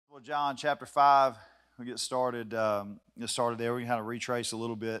of John, chapter 5. We get started. There. We can kind of retrace a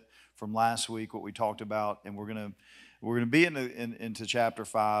little bit from last week what we talked about, and we're gonna be into chapter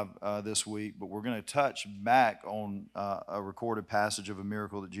 5 this week. But we're gonna touch back on a recorded passage of a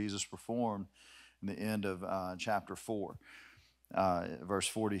miracle that Jesus performed in the end of chapter 4, verse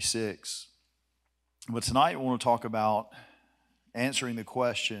 46. But tonight we want to talk about answering the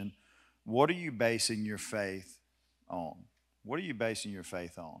question: what are you basing your faith on? What are you basing your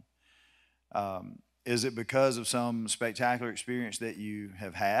faith on? Is it because of some spectacular experience that you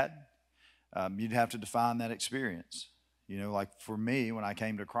have had? You'd have to define that experience. You know, like for me, when I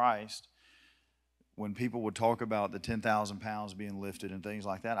came to Christ, when people would talk about the 10,000 pounds being lifted and things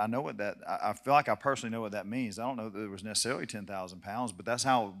like that, I feel like I personally know what that means. I don't know that it was necessarily 10,000 pounds, but that's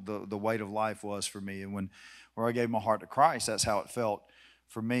how the weight of life was for me. And where I gave my heart to Christ, that's how it felt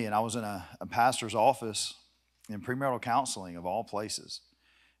for me. And I was in a pastor's office in premarital counseling, of all places.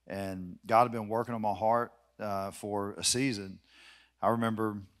 And God had been working on my heart for a season. I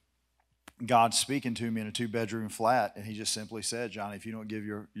remember God speaking to me in a 2-bedroom flat, and He just simply said, "Johnny, if you don't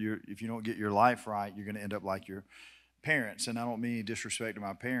get your life right, you're going to end up like your parents." And I don't mean any disrespect to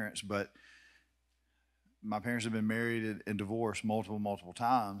my parents, but my parents have been married and divorced multiple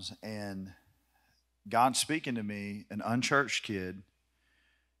times. And God speaking to me, an unchurched kid,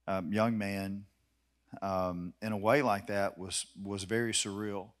 young man, in a way like that was very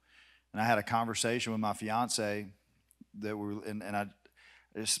surreal. And I had a conversation with my fiance and I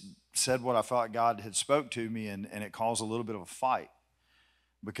just said what I thought God had spoke to me, and it caused a little bit of a fight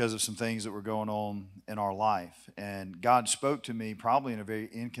because of some things that were going on in our life. And God spoke to me probably in a very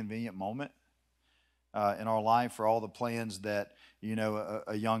inconvenient moment in our life for all the plans that, you know,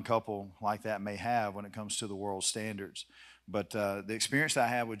 a young couple like that may have when it comes to the world's standards. But the experience that I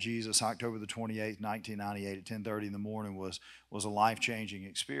had with Jesus, October the 28th, 1998 at 10:30 in the morning was a life-changing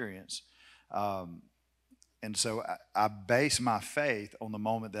experience. And so I base my faith on the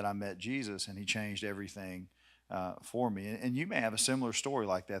moment that I met Jesus, and He changed everything for me. And you may have a similar story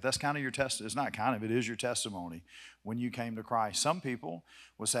like that. That's kind of your testimony. It's not kind of, it is your testimony when you came to Christ. Some people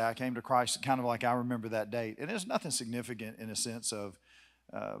will say, I came to Christ kind of like I remember that date. And there's nothing significant in a sense of,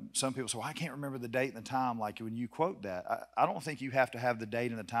 some people say, well, I can't remember the date and the time like when you quote that. I don't think you have to have the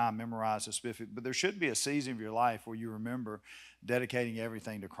date and the time memorized a specific, but there should be a season of your life where you remember dedicating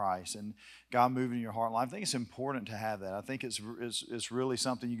everything to Christ and God moving in your heart and life. I think it's important to have that. I think it's really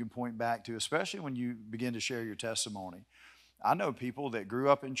something you can point back to, especially when you begin to share your testimony. I know people that grew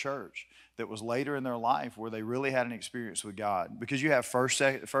up in church that was later in their life where they really had an experience with God, because you have first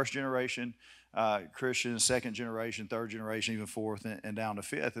generation Christians, second generation, third generation, even fourth, and down to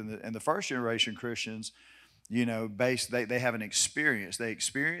fifth. And the first generation Christians, you know, they have an experience. They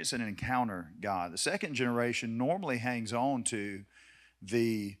experience and encounter God. The second generation normally hangs on to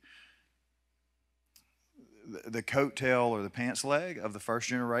the coattail or the pants leg of the first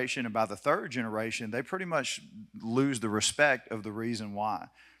generation. And by the third generation, they pretty much lose the respect of the reason why.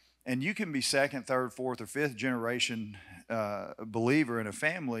 And you can be second, third, fourth, or fifth generation believer in a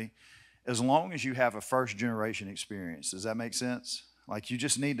family as long as you have a first generation experience. Does that make sense? Like you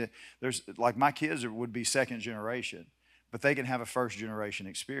just need to, like my kids would be second generation, but they can have a first generation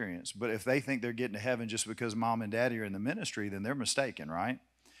experience. But if they think they're getting to heaven just because mom and daddy are in the ministry, then they're mistaken, right?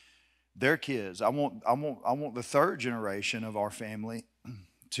 Their kids, I want the third generation of our family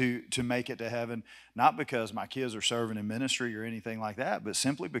to make it to heaven, not because my kids are serving in ministry or anything like that, but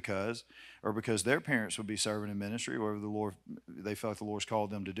simply because their parents would be serving in ministry, whatever they felt the Lord's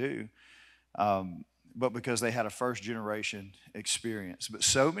called them to do, but because they had a first generation experience. But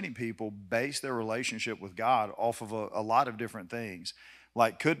so many people base their relationship with God off of a lot of different things.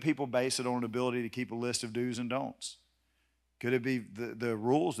 Like, could people base it on an ability to keep a list of do's and don'ts? Could it be the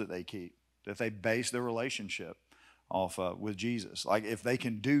rules that they keep, that they base their relationship off with Jesus? Like, if they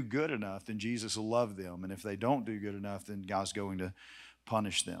can do good enough, then Jesus will love them. And if they don't do good enough, then God's going to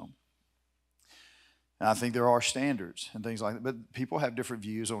punish them. And I think there are standards and things like that, but people have different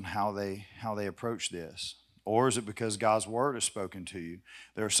views on how they approach this. Or is it because God's word is spoken to you?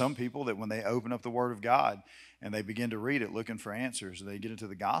 There are some people that when they open up the word of God and they begin to read it looking for answers, and they get into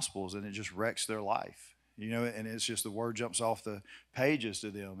the Gospels and it just wrecks their life. You know, and it's just the word jumps off the pages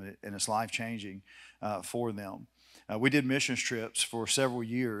to them, and it's life-changing for them. We did missions trips for several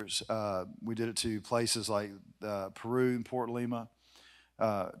years. We did it to places like Peru and Port Lima,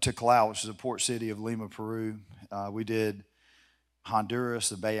 to Callao, which is a port city of Lima, Peru. We did Honduras,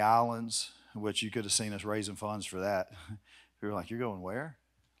 the Bay Islands, which you could have seen us raising funds for that. We were like, you're going where?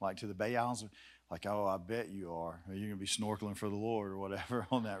 Like to the Bay Islands? Like, oh, I bet you are. You're going to be snorkeling for the Lord or whatever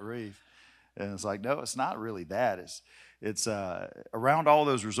on that reef. And it's like, no, it's not really that. It's around all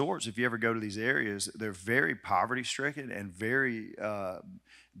those resorts. If you ever go to these areas, they're very poverty stricken and very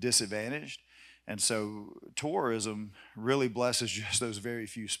disadvantaged. And so tourism really blesses just those very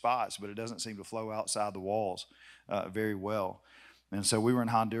few spots, but it doesn't seem to flow outside the walls very well. And so we were in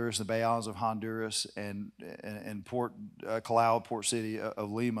Honduras, the Bay Islands of Honduras, and Port Callao, Port City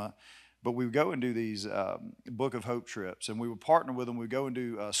of Lima. But we would go and do these Book of Hope trips, and we would partner with them. We'd go and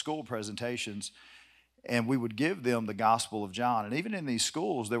do school presentations, and we would give them the Gospel of John. And even in these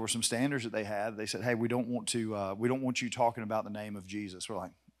schools, there were some standards that they had. They said, "Hey, we don't want you talking about the name of Jesus." We're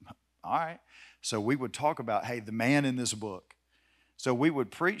like, "All right." So we would talk about, hey, the man in this book. So we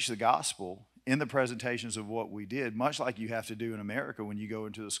would preach the gospel in the presentations of what we did, much like you have to do in America when you go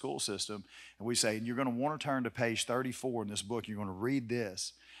into the school system. And we say, you're going to want to turn to page 34 in this book. You're going to read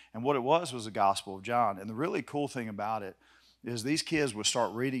this. And what it was the Gospel of John. And the really cool thing about it is these kids would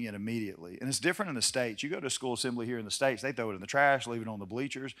start reading it immediately. And it's different in the States. You go to a school assembly here in the States, they throw it in the trash, leave it on the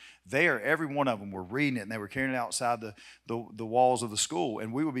bleachers. There, every one of them were reading it, and they were carrying it outside the walls of the school.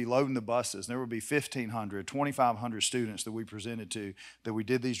 And we would be loading the buses, and there would be 1,500, 2,500 students that we presented to, that we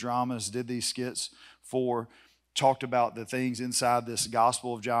did these dramas, did these skits for, talked about the things inside this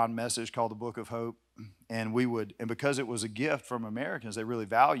Gospel of John message called the Book of Hope. And because it was a gift from Americans, they really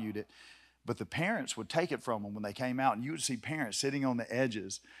valued it. But the parents would take it from them when they came out, and you would see parents sitting on the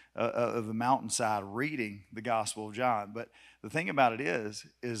edges of the mountainside reading the Gospel of John. But the thing about it is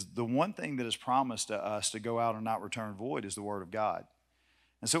the one thing that is promised to us to go out and not return void is the Word of God.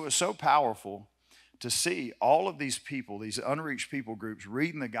 And so it was so powerful to see all of these people, these unreached people groups,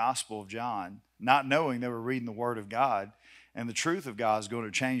 reading the Gospel of John, not knowing they were reading the Word of God, and the truth of God is going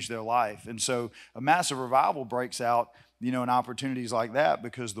to change their life. And so a massive revival breaks out, in opportunities like that,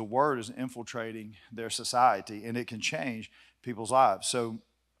 because the Word is infiltrating their society, and it can change people's lives. So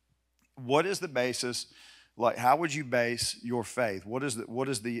what is the basis? Like, how would you base your faith? What is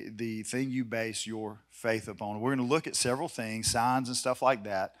the thing you base your faith upon? We're going to look at several things, signs and stuff like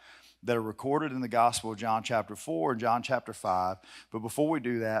that are recorded in the Gospel of John chapter 4 and John chapter 5. But before we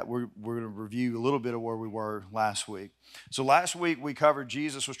do that, we're going to review a little bit of where we were last week. So last week we covered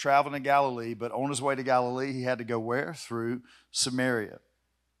Jesus was traveling to Galilee, but on his way to Galilee, he had to go where? Through Samaria.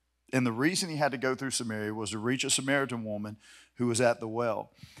 And the reason he had to go through Samaria was to reach a Samaritan woman who was at the well.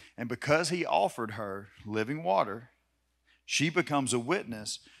 And because he offered her living water, she becomes a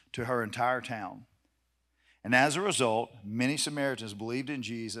witness to her entire town. And as a result, many Samaritans believed in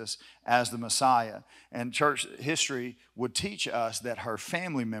Jesus as the Messiah. And church history would teach us that her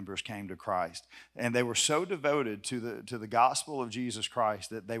family members came to Christ. And they were so devoted to the gospel of Jesus Christ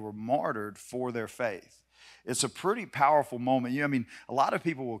that they were martyred for their faith. It's a pretty powerful moment. A lot of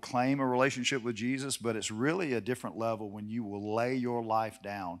people will claim a relationship with Jesus, but it's really a different level when you will lay your life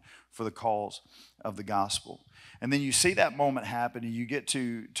down for the cause of the gospel. And then you see that moment happen, and you get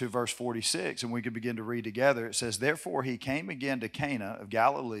to verse 46, and we can begin to read together. It says, "Therefore he came again to Cana of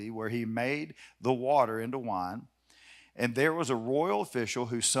Galilee, where he made the water into wine. And there was a royal official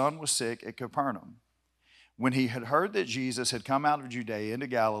whose son was sick at Capernaum. When he had heard that Jesus had come out of Judea into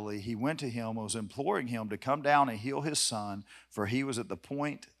Galilee, he went to him and was imploring him to come down and heal his son, for he was at the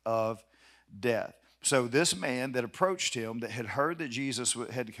point of death." So this man that approached him, that had heard that Jesus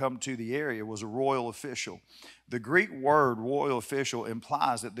had come to the area, was a royal official. The Greek word royal official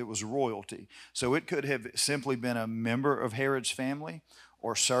implies that there was royalty. So it could have simply been a member of Herod's family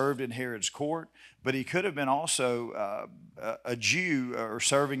or served in Herod's court, but he could have been also a Jew or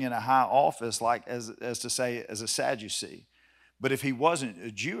serving in a high office, like as to say, as a Sadducee. But if he wasn't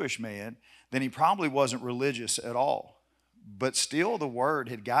a Jewish man, then he probably wasn't religious at all. But still the word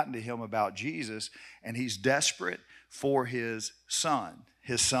had gotten to him about Jesus, and he's desperate for his son.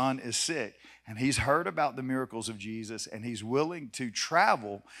 His son is sick, and he's heard about the miracles of Jesus, and he's willing to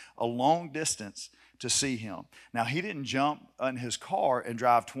travel a long distance to see him. Now, he didn't jump in his car and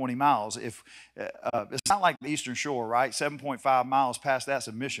drive 20 miles. It's not like the Eastern Shore, right? 7.5 miles past that's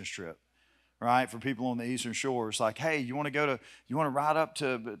a missions trip, right? For people on the Eastern Shore, it's like, hey, you want to ride up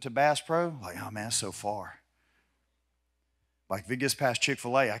to Bass Pro? Like, oh man, it's so far. Like, if it gets past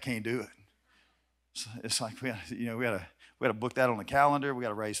Chick-fil-A, I can't do it. It's like we got to book that on the calendar. We got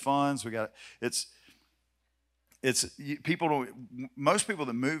to raise funds. Most people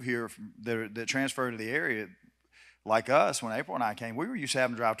that move here that transfer to the area, like us, when April and I came, we were used to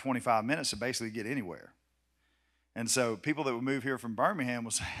having to drive 25 minutes to basically get anywhere. And so people that would move here from Birmingham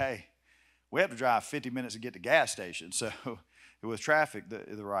would say, hey, we have to drive 50 minutes to get to gas station. So with traffic the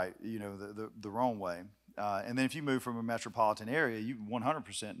wrong way. And then if you move from a metropolitan area, you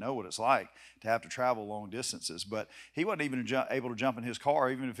 100% know what it's like to have to travel long distances. But he wasn't even able to jump in his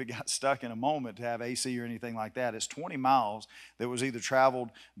car, even if it got stuck in a moment, to have AC or anything like that. It's 20 miles that was either traveled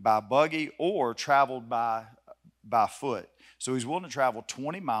by buggy or traveled by foot. So he's willing to travel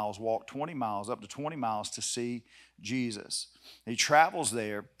 20 miles, walk 20 miles, up to 20 miles to see Jesus. He travels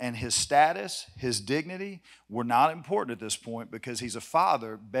there, and his status, his dignity were not important at this point because he's a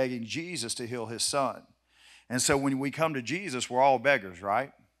father begging Jesus to heal his son. And so when we come to Jesus, we're all beggars,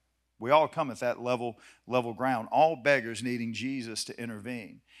 right? We all come at that level ground, all beggars needing Jesus to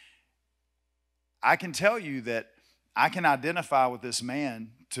intervene. I can tell you that I can identify with this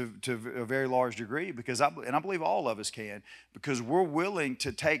man to a very large degree because I believe all of us can, because we're willing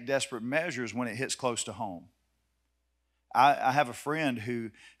to take desperate measures when it hits close to home. I have a friend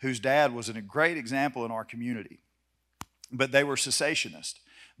whose dad was a great example in our community, but they were cessationists.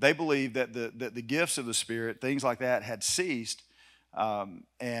 They believed that the gifts of the Spirit, things like that, had ceased,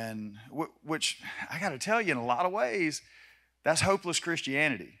 which I got to tell you, in a lot of ways, that's hopeless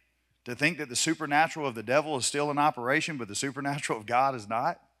Christianity. To think that the supernatural of the devil is still in operation, but the supernatural of God is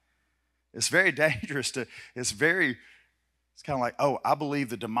not. It's very dangerous it's kind of like, oh, I believe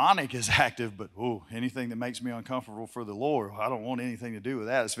the demonic is active, but anything that makes me uncomfortable for the Lord, I don't want anything to do with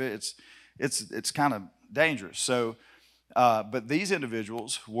that. It's kind of dangerous. So, but these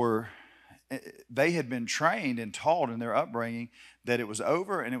individuals they had been trained and taught in their upbringing that it was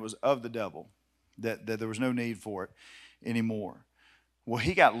over and it was of the devil, that there was no need for it anymore. Well,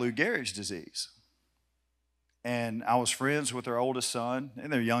 he got Lou Gehrig's disease. And I was friends with their oldest son,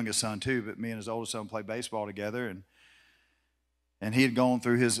 and their youngest son too, but me and his oldest son played baseball together. And he had gone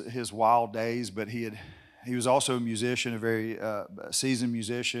through his wild days, but he was also a musician, a very seasoned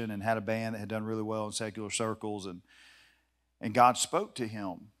musician, and had a band that had done really well in secular circles. And God spoke to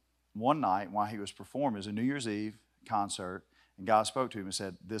him one night while he was performing. It was a New Year's Eve concert, and God spoke to him and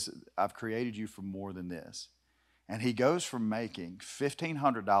said, I've created you for more than this. And he goes from making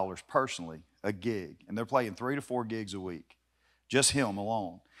 $1,500 personally a gig, and they're playing 3 to 4 gigs a week, just him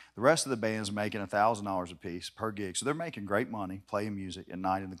alone. The rest of the band's making $1,000 a piece per gig, so they're making great money playing music at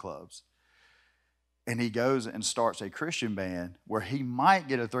night in the clubs. And he goes and starts a Christian band where he might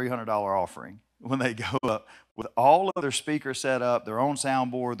get a $300 offering when they go up with all of their speakers set up, their own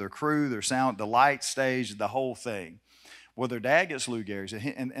soundboard, their crew, their sound, the light stage, the whole thing. Well, their dad gets Lou Gehrig's,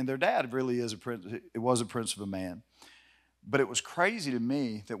 and their dad really is was a prince of a man. But it was crazy to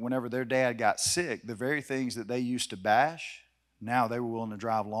me that whenever their dad got sick, the very things that they used to bash, now they were willing to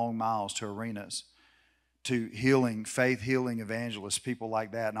drive long miles to arenas, to faith healing evangelists, people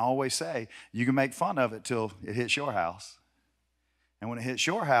like that. And I always say, you can make fun of it till it hits your house. And when it hits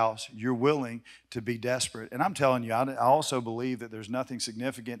your house, you're willing to be desperate. And I'm telling you, I also believe that there's nothing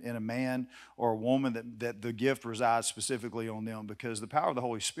significant in a man or a woman that the gift resides specifically on them, because the power of the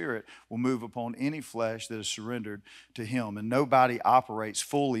Holy Spirit will move upon any flesh that is surrendered to Him. And nobody operates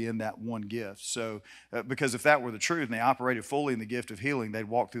fully in that one gift. So, because if that were the truth and they operated fully in the gift of healing, they'd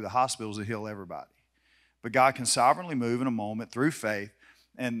walk through the hospitals and heal everybody. But God can sovereignly move in a moment through faith,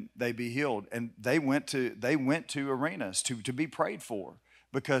 and they be healed. And they went to arenas to be prayed for,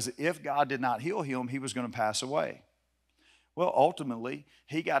 because if God did not heal him, he was going to pass away. Well, ultimately,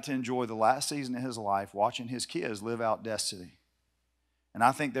 he got to enjoy the last season of his life watching his kids live out destiny. And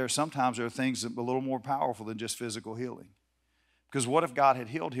I think there are things that are a little more powerful than just physical healing. Because what if God had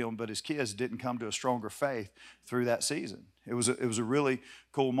healed him, but his kids didn't come to a stronger faith through that season? It was a really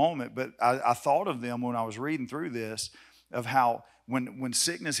cool moment. But I thought of them when I was reading through this, of how when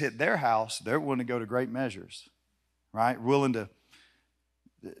sickness hit their house, they're willing to go to great measures, right? Willing to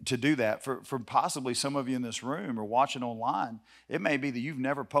do that. For possibly some of you in this room or watching online, it may be that you've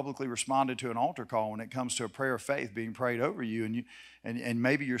never publicly responded to an altar call when it comes to a prayer of faith being prayed over you, and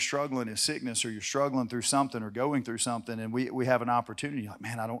maybe you're struggling in sickness, or you're struggling through something or going through something, and we have an opportunity. Like,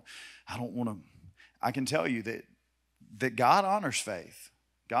 man, I don't want to. I can tell you that God honors faith.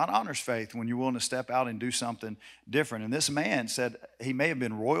 God honors faith when you're willing to step out and do something different. And this man said he may have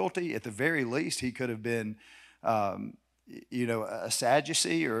been royalty. At the very least, he could have been, a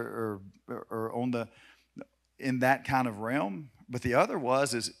Sadducee or in that kind of realm. But the other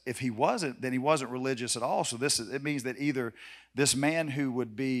is if he wasn't, then he wasn't religious at all. So it means that either this man who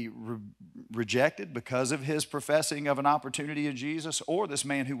would be rejected because of his professing of an opportunity in Jesus, or this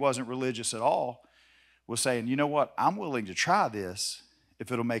man who wasn't religious at all was saying, you know what, I'm willing to try this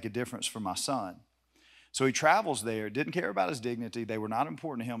if it'll make a difference for my son. So he travels there, didn't care about his dignity. They were not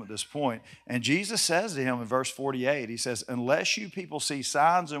important to him at this point. And Jesus says to him in verse 48, he says, unless you people see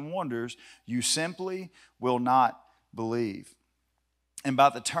signs and wonders, you simply will not believe. And by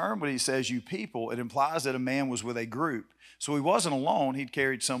the term when he says you people, it implies that a man was with a group. So he wasn't alone. He'd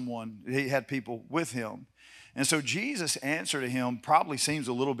carried someone. He had people with him. And so Jesus' answer to him probably seems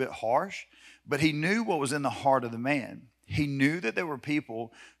a little bit harsh, but he knew what was in the heart of the man. He knew that there were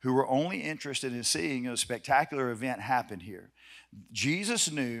people who were only interested in seeing a spectacular event happen here.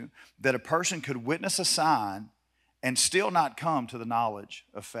 Jesus knew that a person could witness a sign and still not come to the knowledge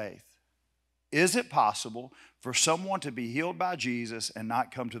of faith. Is it possible for someone to be healed by Jesus and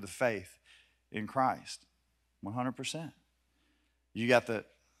not come to the faith in Christ? 100%. You got the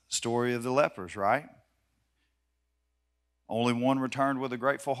story of the lepers, right? Only one returned with a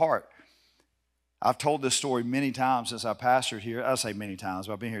grateful heart. I've told this story many times since I pastored here. I say many times,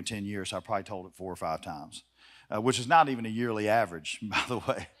 but I've been here 10 years, so I probably told it 4 or 5 times, which is not even a yearly average, by the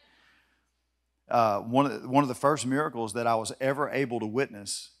way. One of the first miracles that I was ever able to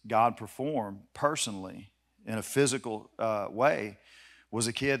witness God perform personally in a physical way was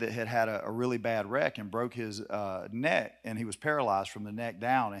a kid that had a really bad wreck and broke his neck, and he was paralyzed from the neck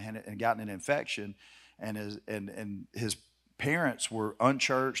down and gotten an infection, and his parents were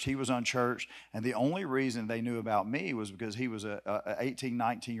unchurched, he was unchurched, and the only reason they knew about me was because he was a 18,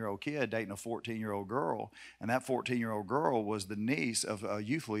 19-year-old kid dating a 14-year-old girl, and that 14-year-old girl was the niece of a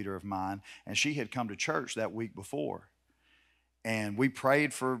youth leader of mine, and she had come to church that week before. And we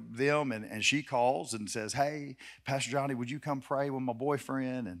prayed for them, and she calls and says, hey, Pastor Johnny, would you come pray with my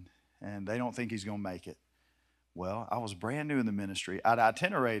boyfriend? And they don't think he's going to make it. Well, I was brand new in the ministry. I'd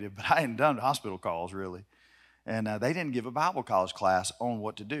itinerated, but I hadn't done hospital calls, really. And they didn't give a Bible college class on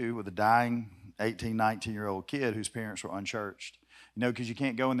what to do with a dying 18, 19-year-old kid whose parents were unchurched. You know, because you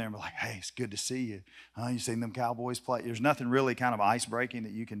can't go in there and be like, hey, it's good to see you. You seen them Cowboys play? There's nothing really kind of ice-breaking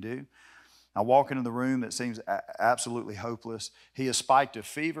that you can do. I walk into the room that seems absolutely hopeless. He has spiked a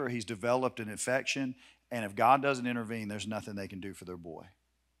fever. He's developed an infection. And if God doesn't intervene, there's nothing they can do for their boy.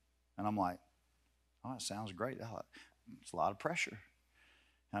 And I'm like, oh, that sounds great. It's a lot of pressure.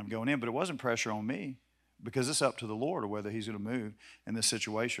 And I'm going in, but it wasn't pressure on me, because it's up to the Lord whether he's going to move in this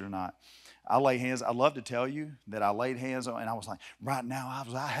situation or not. I lay hands. I love to tell you that I laid hands on, and I was like, right now,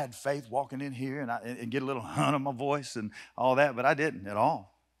 I had faith walking in here and get a little hunt on my voice and all that, but I didn't at all.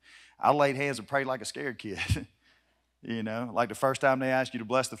 I laid hands and prayed like a scared kid. You know, like the first time they asked you to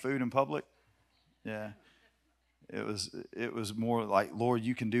bless the food in public. Yeah. It was more like, Lord,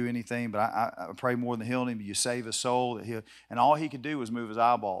 you can do anything, but I pray more than healing him. You save his soul. And all he could do was move his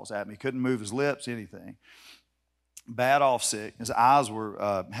eyeballs at me. He couldn't move his lips, anything. Bad off sick. His eyes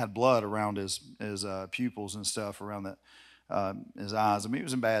had blood around his pupils and stuff around his eyes. I mean, he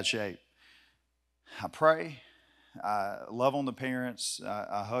was in bad shape. I pray. I love on the parents.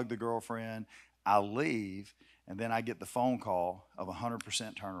 I hug the girlfriend. I leave, and then I get the phone call of 100%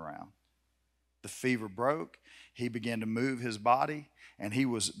 turnaround. The fever broke. He began to move his body, and he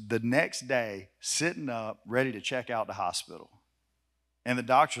was the next day sitting up, ready to check out the hospital. And the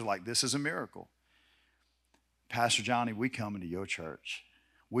doctor's like, this is a miracle. Pastor Johnny, we coming to your church.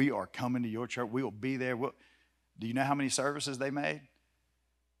 We are coming to your church. We will be there. Do you know how many services they made?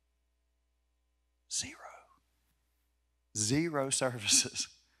 0. 0 services.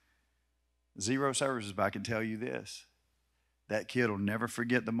 0 services, but I can tell you this. That kid will never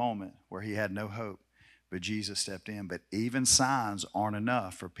forget the moment where he had no hope, but Jesus stepped in. But even signs aren't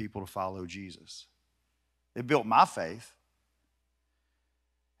enough for people to follow Jesus. It built my faith.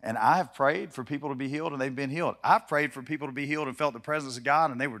 And I have prayed for people to be healed, and they've been healed. I've prayed for people to be healed and felt the presence of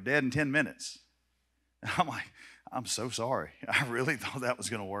God, and they were dead in 10 minutes. And I'm like, I'm so sorry. I really thought that was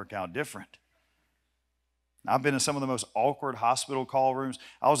going to work out different. I've been in some of the most awkward hospital call rooms.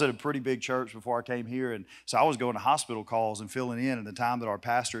 I was at a pretty big church before I came here, and so I was going to hospital calls and filling in. And the time that our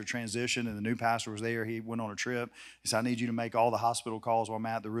pastor had transitioned and the new pastor was there, he went on a trip. He said, I need you to make all the hospital calls while I'm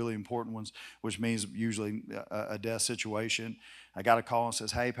at, the really important ones, which means usually a death situation. I got a call and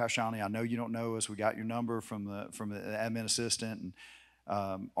says, hey, Pastor Johnny, I know you don't know us. We got your number from the admin assistant, and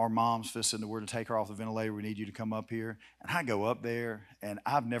our mom's fisting, we're to take her off the ventilator. We need you to come up here. And I go up there, and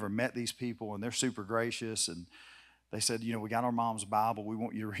I've never met these people, and they're super gracious. And they said, we got our mom's Bible. We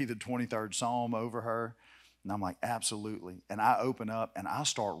want you to read the 23rd Psalm over her. And I'm like, absolutely. And I open up, and I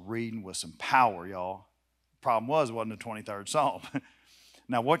start reading with some power, y'all. Problem was, it wasn't the 23rd Psalm.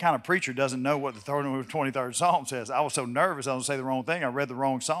 Now, what kind of preacher doesn't know what the 23rd Psalm says? I was so nervous I was going to say the wrong thing. I read the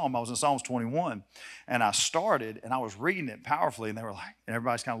wrong Psalm. I was in Psalms 21. And I started, and I was reading it powerfully, and they were like, and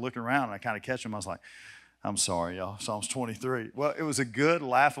everybody's kind of looking around, and I kind of catch them. I was like, I'm sorry, y'all, Psalms 23. Well, it was a good,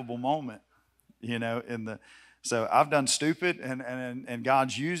 laughable moment, so I've done stupid, and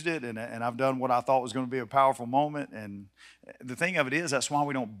God's used it, and I've done what I thought was going to be a powerful moment. And the thing of it is, that's why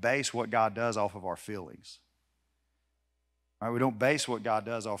we don't base what God does off of our feelings. Right? We don't base what God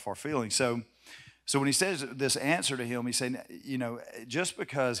does off our feelings. So when he says this answer to him, he's saying, just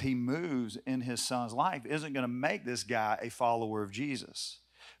because he moves in his son's life isn't going to make this guy a follower of Jesus,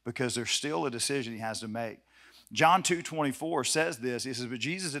 because there's still a decision he has to make. John 2:24 says this. He says, but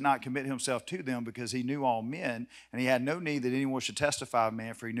Jesus did not commit himself to them because he knew all men, and he had no need that anyone should testify of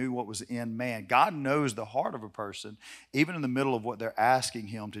man, for he knew what was in man. God knows the heart of a person, even in the middle of what they're asking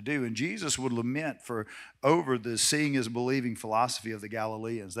him to do. And Jesus would lament over the seeing is believing philosophy of the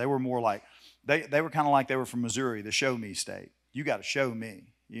Galileans. They were more like, they were kind of like they were from Missouri, the show me state. You got to show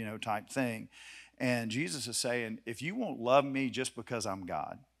me, type thing. And Jesus is saying, if you won't love me just because I'm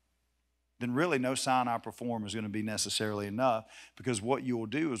God, then really no sign I perform is going to be necessarily enough, because what you will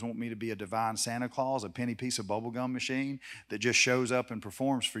do is want me to be a divine Santa Claus, a penny piece of bubblegum machine that just shows up and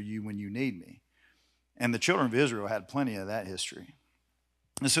performs for you when you need me. And the children of Israel had plenty of that history.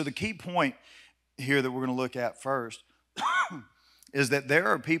 And so the key point here that we're going to look at first is that there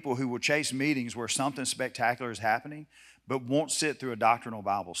are people who will chase meetings where something spectacular is happening, but won't sit through a doctrinal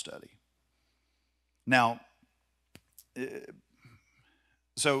Bible study. Now,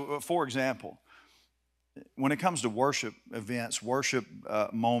 so, for example, when it comes to worship events, worship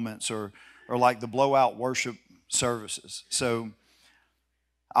moments, or like the blowout worship services. So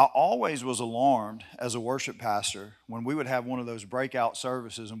I always was alarmed as a worship pastor when we would have one of those breakout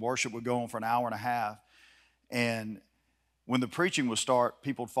services and worship would go on for an hour and a half. And when the preaching would start,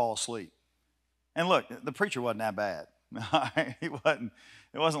 people would fall asleep. And look, the preacher wasn't that bad. It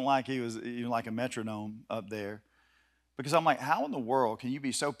wasn't like he was like a metronome up there. Because I'm like, how in the world can you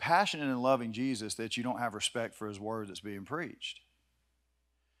be so passionate in loving Jesus that you don't have respect for his word that's being preached?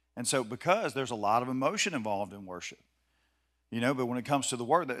 And so because there's a lot of emotion involved in worship, but when it comes to the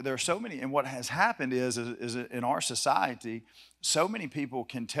word, there are so many, and what has happened is in our society, so many people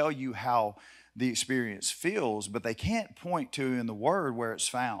can tell you how the experience feels, but they can't point to in the word where it's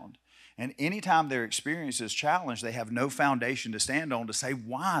found. And anytime their experience is challenged, they have no foundation to stand on to say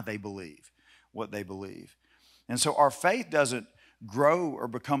why they believe what they believe. And so our faith doesn't grow or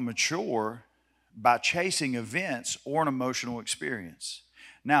become mature by chasing events or an emotional experience.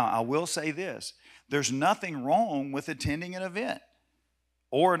 Now, I will say this. There's nothing wrong with attending an event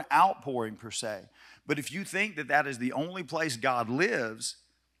or an outpouring per se. But if you think that that is the only place God lives,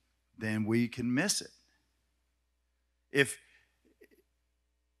 then we can miss it. If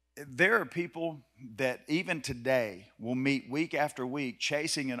there are people that even today will meet week after week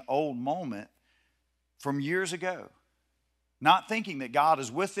chasing an old moment from years ago, not thinking that God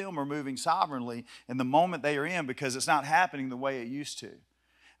is with them or moving sovereignly in the moment they are in, because it's not happening the way it used to.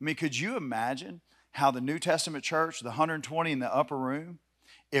 I mean, could you imagine how the New Testament church, the 120 in the upper room,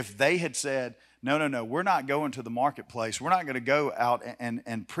 if they had said, no, we're not going to the marketplace. We're not going to go out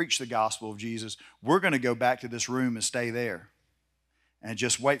and preach the gospel of Jesus. We're going to go back to this room and stay there and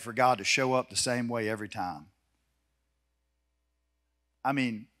just wait for God to show up the same way every time. I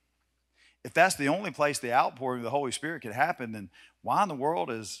mean, if that's the only place the outpouring of the Holy Spirit could happen, then why in the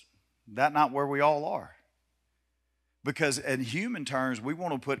world is that not where we all are? Because in human terms, we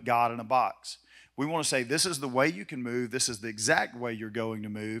want to put God in a box. We want to say, this is the way you can move, this is the exact way you're going to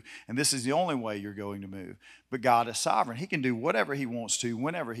move, and this is the only way you're going to move. But God is sovereign. He can do whatever he wants to,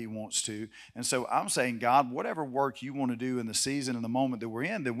 whenever he wants to. And so I'm saying, God, whatever work you want to do in the season and the moment that we're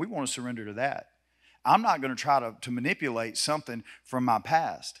in, then we want to surrender to that. I'm not going to try to manipulate something from my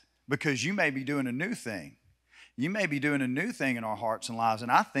past, because you may be doing a new thing. You may be doing a new thing in our hearts and lives.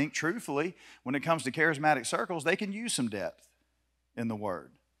 And I think, truthfully, when it comes to charismatic circles, they can use some depth in the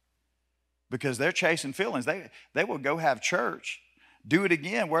word, because they're chasing feelings. They will go have church, do it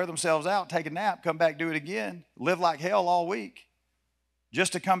again, wear themselves out, take a nap, come back, do it again, live like hell all week,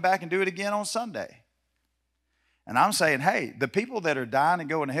 just to come back and do it again on Sunday. And I'm saying, hey, the people that are dying and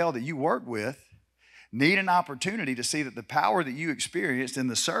going to hell that you work with need an opportunity to see that the power that you experienced in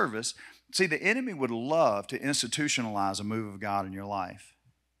the service, see, the enemy would love to institutionalize a move of God in your life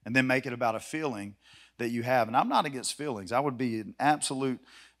and then make it about a feeling that you have. And I'm not against feelings. I would be an absolute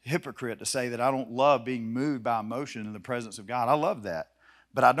hypocrite to say that I don't love being moved by emotion in the presence of God. I love that.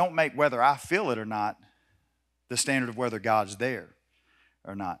 But I don't make whether I feel it or not the standard of whether God's there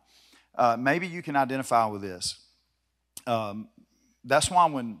or not. Maybe you can identify with this. That's why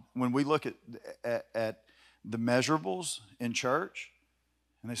when we look at the measurables in church,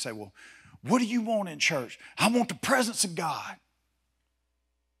 and they say, well, what do you want in church? I want the presence of God.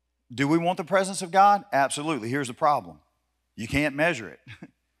 Do we want the presence of God? Absolutely. Here's the problem. You can't measure it.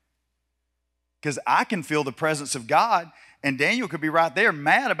 Because I can feel the presence of God, and Daniel could be right there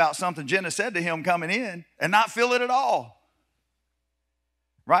mad about something Jenna said to him coming in and not feel it at all.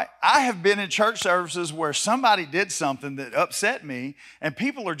 right? I have been in church services where somebody did something that upset me, and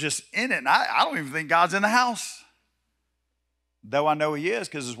people are just in it, and I don't even think God's in the house. Though I know he is,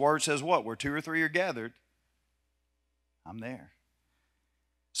 because his word says what? Where 2 or 3 are gathered, I'm there.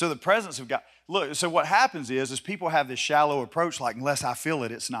 So the presence of God. Look, so what happens is people have this shallow approach, like, unless I feel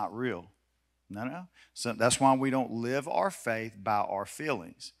it, it's not real. No. So that's why we don't live our faith by our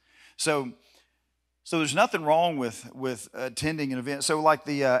feelings. So there's nothing wrong with attending an event. So like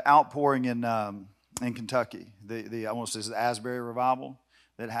the outpouring in Kentucky, the I want to say the Asbury revival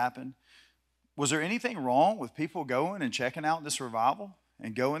that happened. Was there anything wrong with people going and checking out this revival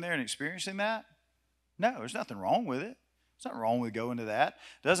and going there and experiencing that? No, there's nothing wrong with it. There's nothing wrong with going to that.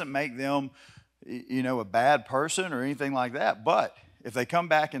 It doesn't make them, a bad person or anything like that. But if they come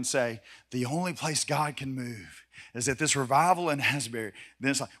back and say, the only place God can move is at this revival in Asbury,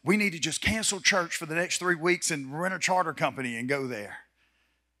 then it's like, we need to just cancel church for the next 3 weeks and rent a charter company and go there.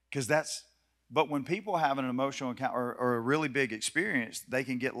 But when people have an emotional encounter or a really big experience, they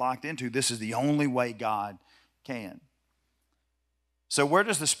can get locked into, this is the only way God can. So where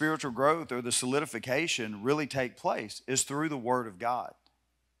does the spiritual growth or the solidification really take place? Is through the Word of God.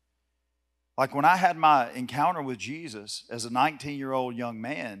 Like when I had my encounter with Jesus as a 19-year-old young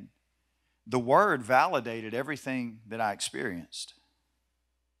man, the Word validated everything that I experienced.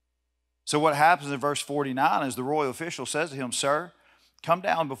 So what happens in verse 49 is the royal official says to him, sir, come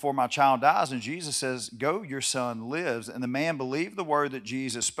down before my child dies. And Jesus says, go, your son lives. And the man believed the word that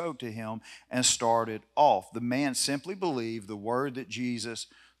Jesus spoke to him and started off. The man simply believed the word that Jesus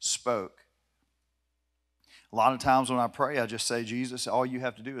spoke. A lot of times when I pray, I just say, Jesus, all you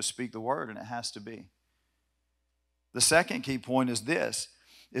have to do is speak the word, and it has to be. The second key point is this,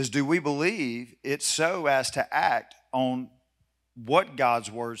 is do we believe it so as to act on what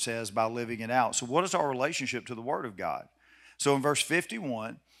God's word says by living it out? So what is our relationship to the word of God? So in verse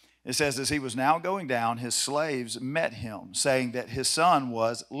 51, it says, as he was now going down, his slaves met him, saying that his son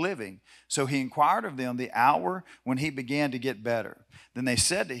was living. So he inquired of them the hour when he began to get better. Then they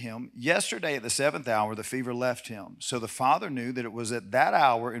said to him, yesterday at the 7th hour, the fever left him. So the father knew that it was at that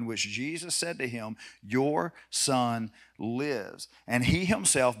hour in which Jesus said to him, your son lives. And he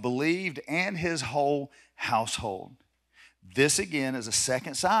himself believed, and his whole household. This again is a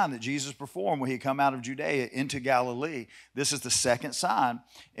second sign that Jesus performed when he come out of Judea into Galilee. This is the second sign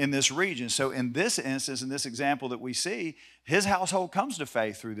in this region. So in this instance, in this example that we see, his household comes to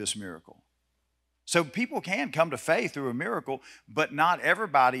faith through this miracle. So people can come to faith through a miracle, but not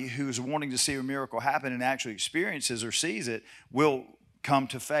everybody who's wanting to see a miracle happen and actually experiences or sees it will come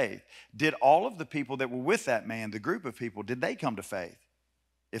to faith. Did all of the people that were with that man, the group of people, did they come to faith?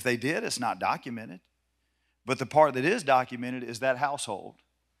 If they did, it's not documented. But the part that is documented is that household.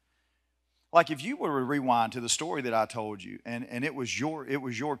 Like if you were to rewind to the story that I told you, and it was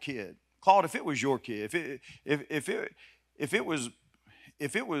your kid, Claude. If it was your kid, if it was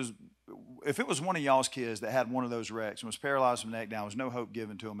one of y'all's kids that had one of those wrecks and was paralyzed from the neck down, was no hope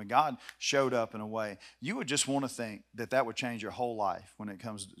given to him, and God showed up in a way, you would just want to think that would change your whole life when it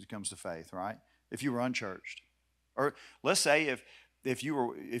comes to faith, right? If you were unchurched, or let's say if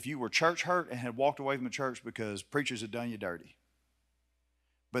you were church hurt and had walked away from the church because preachers had done you dirty.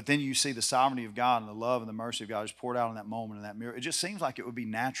 But then you see the sovereignty of God and the love and the mercy of God is poured out in that moment, in that miracle. It just seems like it would be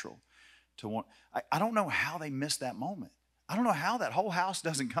natural to want. I don't know how they missed that moment. I don't know how that whole house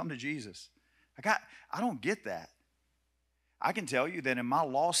doesn't come to Jesus. I don't get that. I can tell you that in my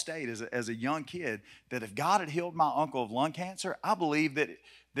lost state as a young kid, that if God had healed my uncle of lung cancer, I believe that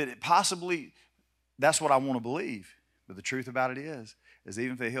it possibly, that's what I want to believe. But the truth about it is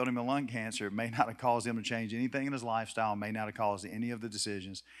even if they healed him of lung cancer, it may not have caused him to change anything in his lifestyle, may not have caused any of the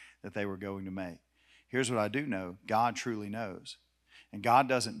decisions that they were going to make. Here's what I do know. God truly knows. And God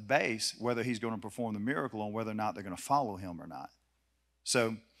doesn't base whether he's going to perform the miracle on whether or not they're going to follow him or not.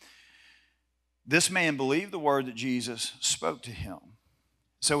 So this man believed the word that Jesus spoke to him.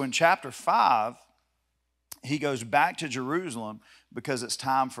 So in chapter 5, he goes back to Jerusalem because it's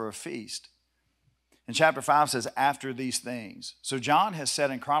time for a feast. And chapter 5 says, after these things. So John has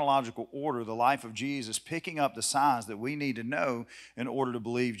set in chronological order the life of Jesus, picking up the signs that we need to know in order to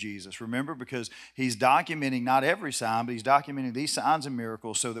believe Jesus. Remember, because he's documenting not every sign, but he's documenting these signs and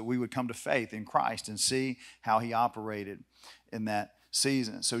miracles so that we would come to faith in Christ and see how he operated in that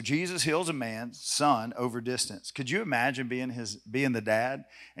season. So Jesus heals a man's son over distance. Could you imagine being the dad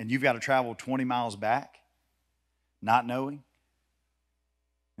and you've got to travel 20 miles back, not knowing?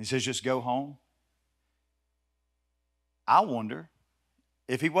 He says, just go home. I wonder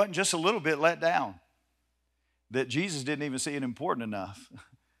if he wasn't just a little bit let down, that Jesus didn't even see it important enough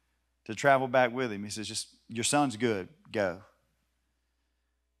to travel back with him. He says, just your son's good, go.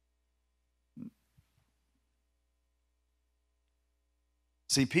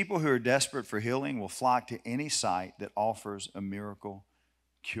 See, people who are desperate for healing will flock to any site that offers a miracle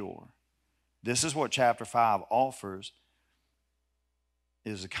cure. This is what chapter 5 offers,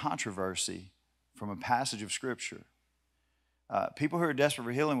 is a controversy from a passage of Scripture. People who are desperate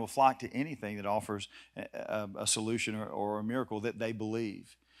for healing will flock to anything that offers a solution or a miracle that they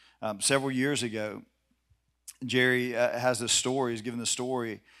believe. Several years ago, Jerry has this story. He's given the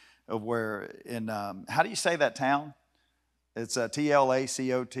story of where in, how do you say that town? It's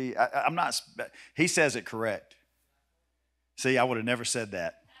T-L-A-C-O-T. I'm not, he says it correct. See, I would have never said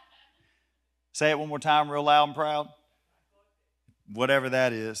that. Say it one more time real loud and proud. Whatever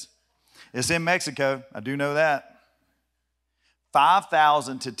that is. It's in Mexico. I do know that.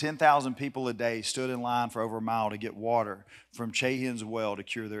 5,000 to 10,000 people a day stood in line for over a mile to get water from Chahin's well to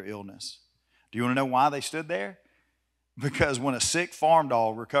cure their illness. Do you want to know why they stood there? Because when a sick farm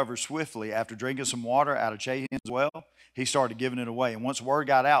dog recovered swiftly after drinking some water out of Chahin's well, he started giving it away. And once word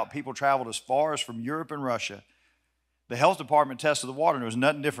got out, people traveled as far as from Europe and Russia. The health department tested the water and there was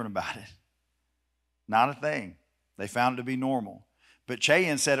nothing different about it. Not a thing. They found it to be normal. But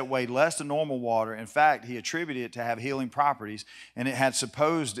Chahin said it weighed less than normal water. In fact, he attributed it to have healing properties, and it had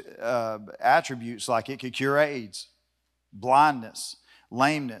supposed attributes like it could cure AIDS, blindness,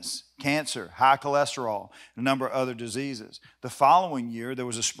 lameness, cancer, high cholesterol, and a number of other diseases. The following year, there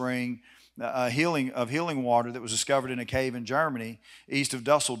was a spring healing water that was discovered in a cave in Germany east of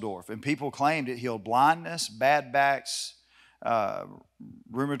Dusseldorf, and people claimed it healed blindness, bad backs,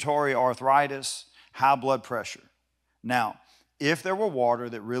 rheumatoid arthritis, high blood pressure. Now, if there were water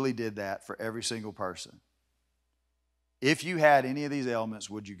that really did that for every single person, if you had any of these ailments,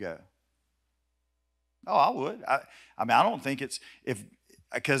 would you go? Oh, I would. I mean, I don't think it's,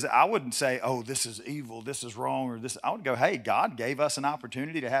 because I wouldn't say, oh, this is evil, this is wrong, or this. I would go, hey, God gave us an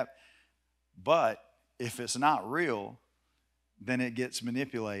opportunity to have, but if it's not real, then it gets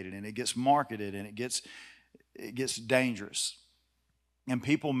manipulated and it gets marketed and it gets dangerous. And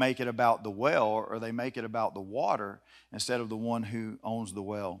people make it about the well, or they make it about the water instead of the one who owns the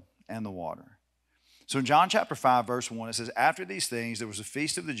well and the water. So in John chapter 5, verse 1, it says, after these things, there was a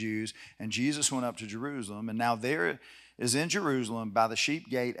feast of the Jews, and Jesus went up to Jerusalem. And now there is in Jerusalem by the sheep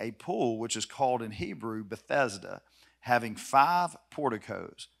gate a pool, which is called in Hebrew Bethesda, having 5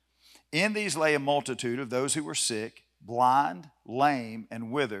 porticos. In these lay a multitude of those who were sick, blind, lame,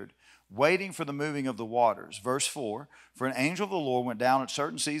 and withered, waiting for the moving of the waters. Verse 4, for an angel of the Lord went down at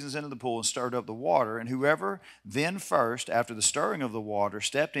certain seasons into the pool and stirred up the water, and whoever then first, after the stirring of the water,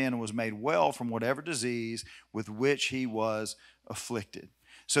 stepped in and was made well from whatever disease with which he was afflicted.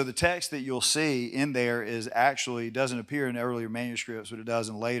 So the text that you'll see in there is actually, doesn't appear in earlier manuscripts, but it does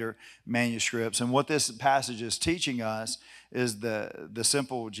in later manuscripts. And what this passage is teaching us is the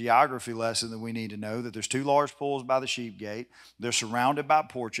simple geography lesson that we need to know, that there's 2 large pools by the sheep gate. They're surrounded by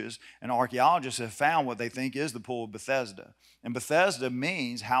porches, and archaeologists have found what they think is the pool of Bethesda. And Bethesda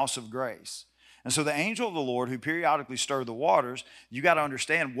means house of grace. And so the angel of the Lord who periodically stirred the waters, you got to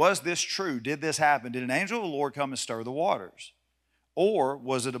understand, was this true? Did this happen? Did an angel of the Lord come and stir the waters? Or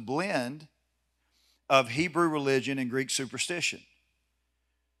was it a blend of Hebrew religion and Greek superstition?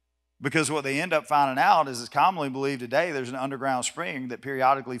 Because what they end up finding out is, it's commonly believed today, there's an underground spring that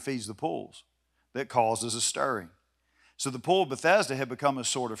periodically feeds the pools that causes a stirring. So the pool of Bethesda had become a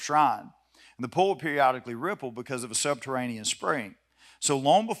sort of shrine. And the pool periodically rippled because of a subterranean spring. So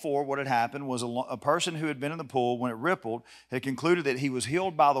long before, what had happened was a person who had been in the pool when it rippled had concluded that he was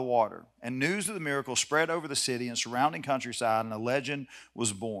healed by the water. And news of the miracle spread over the city and surrounding countryside, and a legend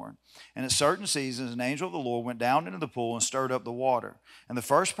was born. And at certain seasons, an angel of the Lord went down into the pool and stirred up the water. And the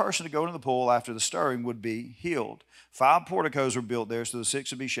first person to go into the pool after the stirring would be healed. 5 porticos were built there so the sick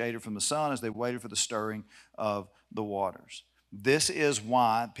would be shaded from the sun as they waited for the stirring of the waters. This is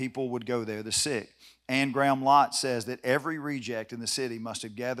why people would go there, the sick. Anne Graham Lotz says that every reject in the city must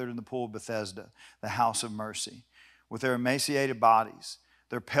have gathered in the pool of Bethesda, the house of mercy, with their emaciated bodies,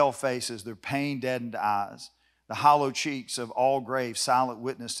 their pale faces, their pain-deadened eyes, the hollow cheeks of all grave, silent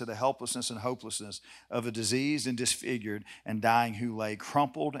witness to the helplessness and hopelessness of a diseased and disfigured and dying who lay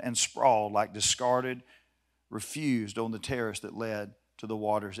crumpled and sprawled like discarded, refused on the terrace that led to the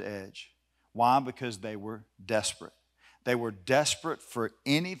water's edge. Why? Because they were desperate. They were desperate for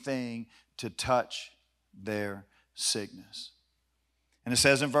anything to touch their sickness. And it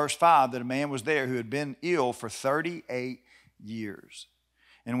says in verse 5 that a man was there who had been ill for 38 years.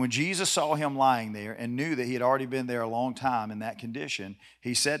 And when Jesus saw him lying there and knew that he had already been there a long time in that condition,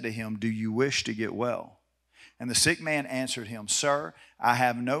 he said to him, "Do you wish to get well?" And the sick man answered him, "Sir, I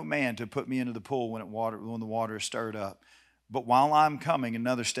have no man to put me into the pool when the water is stirred up. But while I'm coming,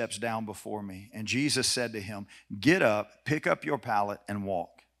 another steps down before me. And Jesus said to him, get up, pick up your pallet, and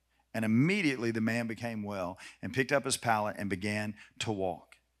walk. And immediately the man became well and picked up his pallet and began to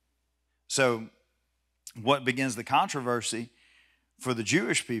walk. So what begins the controversy for the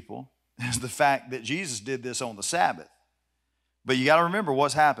Jewish people is the fact that Jesus did this on the Sabbath. But you got to remember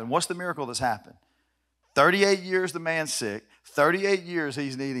what's happened. What's the miracle that's happened? 38 years the man's sick. 38 years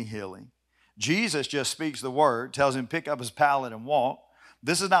he's needing healing. Jesus just speaks the word, tells him pick up his pallet and walk.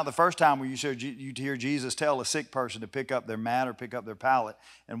 This is not the first time where you hear Jesus tell a sick person to pick up their mat or pick up their pallet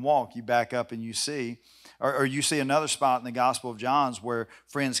and walk. You back up and you see, or you see another spot in the Gospel of John's where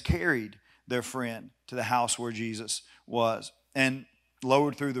friends carried their friend to the house where Jesus was and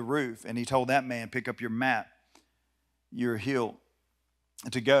lowered through the roof. And he told that man, pick up your mat, you're healed,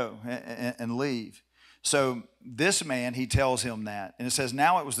 to go and leave. So this man, he tells him that. And it says,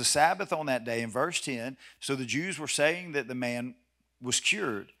 now it was the Sabbath on that day in verse 10. So the Jews were saying that the man was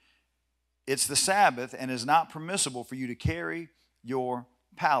cured. It's the Sabbath and is not permissible for you to carry your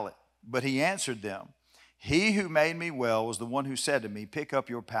pallet. But he answered them, he who made me well was the one who said to me, pick up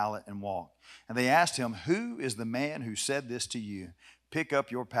your pallet and walk. And they asked him, who is the man who said this to you? Pick up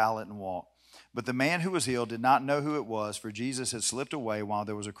your pallet and walk. But the man who was healed did not know who it was, for Jesus had slipped away while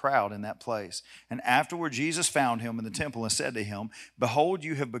there was a crowd in that place. And afterward Jesus found him in the temple and said to him, behold,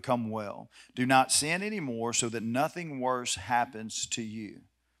 you have become well. Do not sin anymore, so that nothing worse happens to you.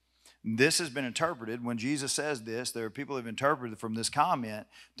 This has been interpreted. When Jesus says this, there are people who have interpreted from this comment,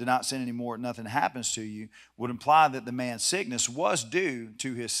 do not sin anymore, nothing happens to you, would imply that the man's sickness was due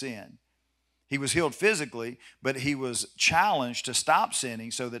to his sin. He was healed physically, but he was challenged to stop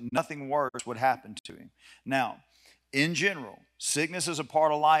sinning so that nothing worse would happen to him. Now, in general, sickness is a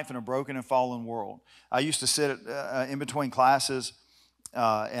part of life in a broken and fallen world. I used to sit in between classes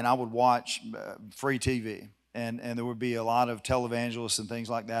and I would watch free TV. And there would be a lot of televangelists and things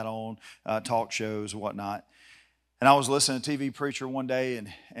like that on talk shows and whatnot. And I was listening to a TV preacher one day,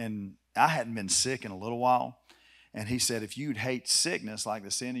 and I hadn't been sick in a little while. And he said, if you'd hate sickness like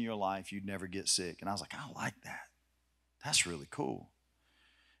the sin in your life, you'd never get sick. And I was like, I like that. That's really cool.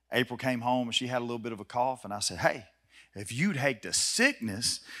 April came home and she had a little bit of a cough. And I said, hey, if you'd hate the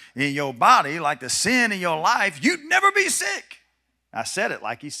sickness in your body like the sin in your life, you'd never be sick. I said it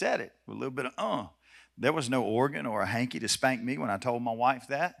like he said it with a little bit of There was no organ or a hanky to spank me when I told my wife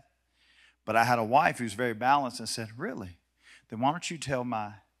that. But I had a wife who's very balanced and said, really? Then why don't you tell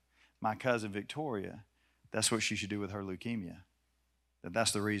my cousin Victoria that's what she should do with her leukemia.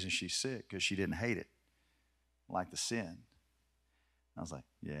 That's the reason she's sick, because she didn't hate it like the sin. I was like,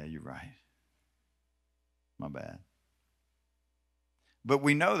 yeah, you're right. My bad. But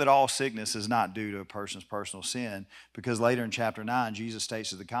we know that all sickness is not due to a person's personal sin, because later in chapter 9, Jesus states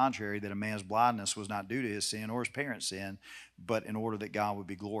to the contrary, that a man's blindness was not due to his sin or his parents' sin, but in order that God would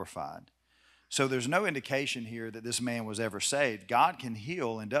be glorified. So there's no indication here that this man was ever saved. God can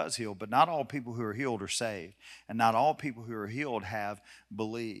heal and does heal, but not all people who are healed are saved. And not all people who are healed have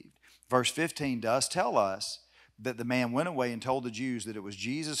believed. Verse 15 does tell us that the man went away and told the Jews that it was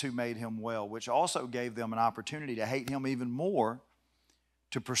Jesus who made him well, which also gave them an opportunity to hate him even more,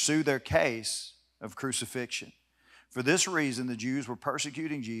 to pursue their case of crucifixion. For this reason, the Jews were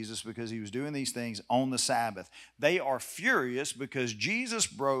persecuting Jesus because he was doing these things on the Sabbath. They are furious because Jesus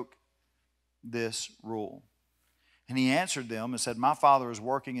broke this rule. And he answered them and said, my Father is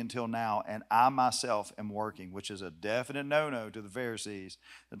working until now, and I myself am working, which is a definite no-no to the Pharisees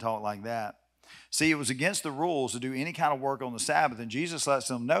that talk like that. See, it was against the rules to do any kind of work on the Sabbath, and Jesus lets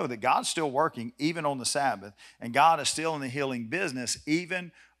them know that God's still working even on the Sabbath, and God is still in the healing business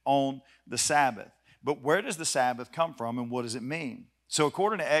even on the Sabbath. But where does the Sabbath come from, and what does it mean? So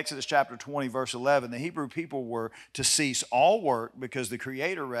according to Exodus chapter 20, verse 11, the Hebrew people were to cease all work because the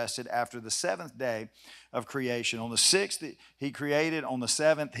Creator rested after the seventh day of creation. On the sixth, he created. On the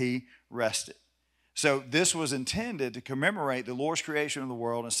seventh, he rested. So this was intended to commemorate the Lord's creation of the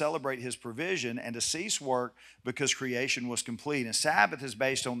world and celebrate his provision, and to cease work because creation was complete. And Sabbath is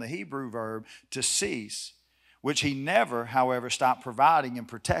based on the Hebrew verb to cease, which he never, however, stopped providing and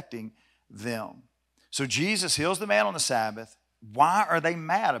protecting them. So Jesus heals the man on the Sabbath. Why are they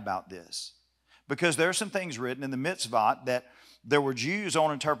mad about this? Because there are some things written in the mitzvot that there were Jews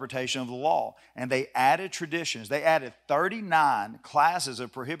on interpretation of the law, and they added traditions. They added 39 classes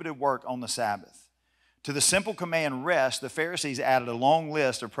of prohibited work on the Sabbath. To the simple command rest, the Pharisees added a long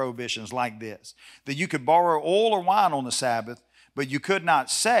list of prohibitions like this: that you could borrow oil or wine on the Sabbath, but you could not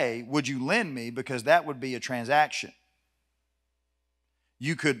say, would you lend me, because that would be a transaction.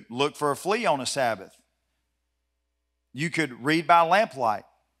 You could look for a flea on a Sabbath. You could read by lamplight.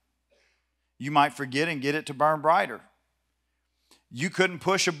 You might forget and get it to burn brighter. You couldn't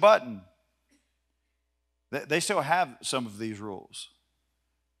push a button. They still have some of these rules.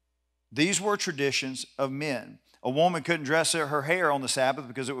 These were traditions of men. A woman couldn't dress her hair on the Sabbath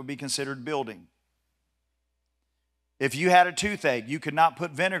because it would be considered building. If you had a toothache, you could not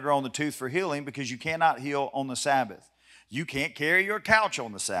put vinegar on the tooth for healing because you cannot heal on the Sabbath. You can't carry your couch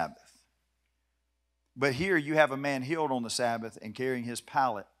on the Sabbath. But here you have a man healed on the Sabbath and carrying his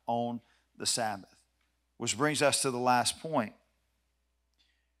pallet on the Sabbath. Which brings us to the last point.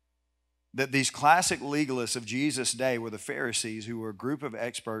 That these classic legalists of Jesus' day were the Pharisees, who were a group of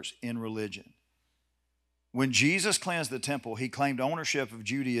experts in religion. When Jesus cleansed the temple, he claimed ownership of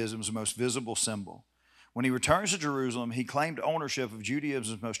Judaism's most visible symbol. When he returns to Jerusalem, he claimed ownership of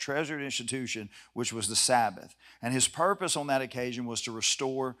Judaism's most treasured institution, which was the Sabbath. And his purpose on that occasion was to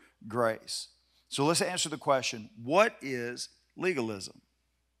restore grace. So let's answer the question, what is legalism?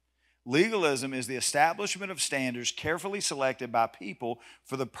 Legalism is the establishment of standards carefully selected by people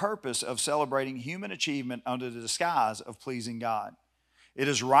for the purpose of celebrating human achievement under the disguise of pleasing God. It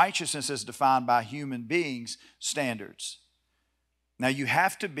is righteousness as defined by human beings' standards. Now you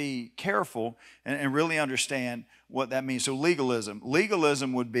have to be careful and really understand what that means. So legalism.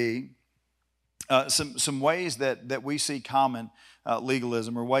 Legalism would be some ways that we see common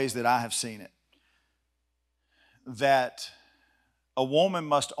legalism, or ways that I have seen it. That a woman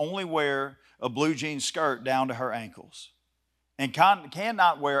must only wear a blue jean skirt down to her ankles and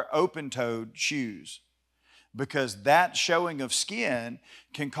cannot wear open-toed shoes, because that showing of skin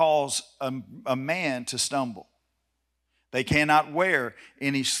can cause a man to stumble. They cannot wear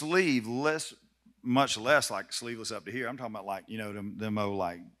any sleeve, much less like sleeveless up to here. I'm talking about like, them old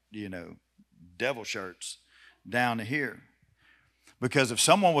like, devil shirts down to here. Because if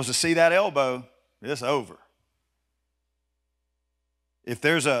someone was to see that elbow, it's over. If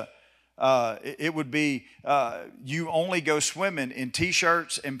there's it would be, you only go swimming in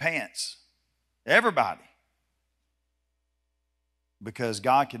t-shirts and pants. Everybody. Because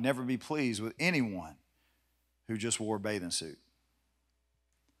God can never be pleased with anyone who just wore a bathing suit.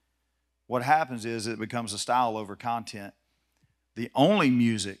 What happens is it becomes a style over content. The only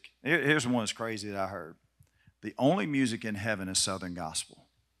music, here's one that's crazy that I heard. The only music in heaven is Southern gospel.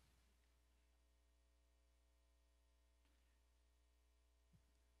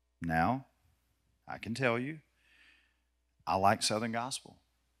 Now, I can tell you, I like Southern gospel.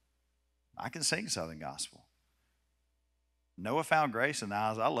 I can sing Southern gospel. Noah found grace in the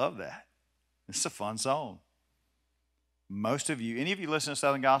eyes. I love that. It's a fun song. Most of you, any of you listen to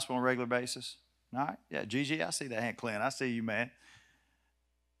Southern gospel on a regular basis? All right? Yeah, Gigi, I see that hand. Clint, I see you, man.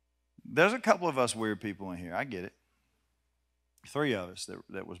 There's a couple of us weird people in here. I get it. 3 of us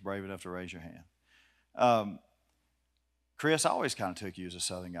that was brave enough to raise your hand. Chris, I always kind of took you as a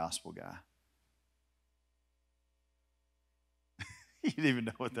Southern gospel guy. You didn't even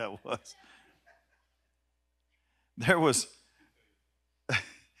know what that was.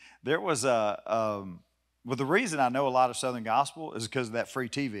 Well, the reason I know a lot of Southern gospel is because of that free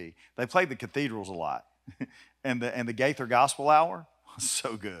TV. They played the cathedrals a lot. and the Gaither Gospel Hour was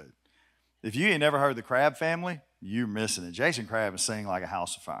so good. If you ain't never heard the Crabb family, you're missing it. Jason Crabb is singing like a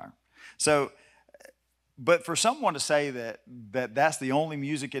house of fire. So, but for someone to say that's the only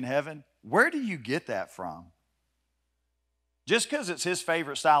music in heaven, where do you get that from? Just because it's his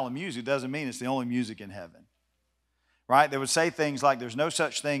favorite style of music doesn't mean it's the only music in heaven. Right? They would say things like there's no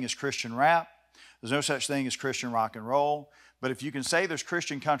such thing as Christian rap. There's no such thing as Christian rock and roll. But if you can say there's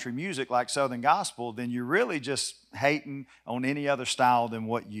Christian country music like Southern gospel, then you're really just hating on any other style than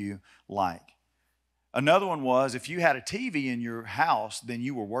what you like. Another one was, if you had a TV in your house, then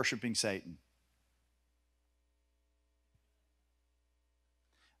you were worshiping Satan.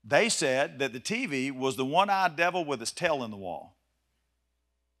 They said that the TV was the one-eyed devil with his tail in the wall.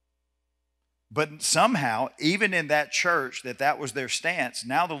 But somehow, even in that church, that was their stance,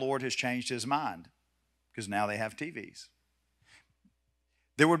 now the Lord has changed his mind because now they have TVs.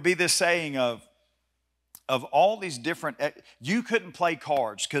 There would be this saying of all these different, you couldn't play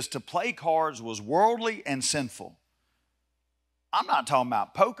cards because to play cards was worldly and sinful. I'm not talking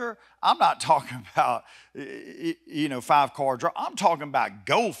about poker. I'm not talking about, 5-card draw. I'm talking about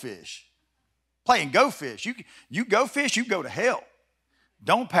goldfish. Playing go fish. You go fish, you go to hell.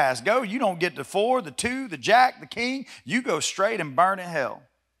 Don't pass go. You don't get the 4, the 2, the jack, the king. You go straight and burn in hell.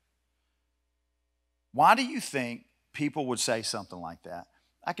 Why do you think people would say something like that?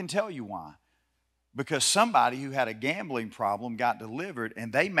 I can tell you why. Because somebody who had a gambling problem got delivered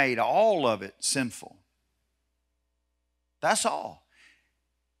and they made all of it sinful. That's all.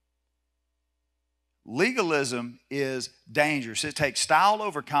 Legalism is dangerous. It takes style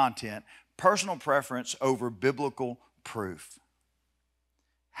over content, personal preference over biblical proof.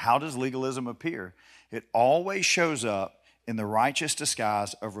 How does legalism appear? It always shows up in the righteous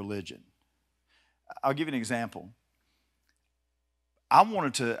disguise of religion. I'll give you an example.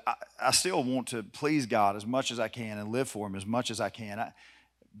 I still want to please God as much as I can and live for Him as much as I can.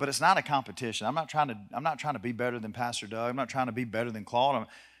 But it's not a competition. I'm not trying to be better than Pastor Doug. I'm not trying to be better than Claude.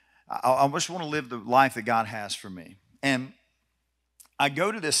 I just want to live the life that God has for me. And I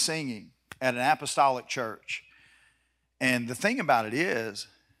go to this singing at an apostolic church. And the thing about it is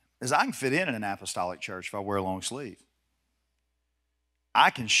I can fit in an apostolic church if I wear a long sleeve. I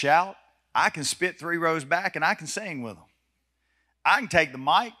can shout, I can spit 3 rows back, and I can sing with them. I can take the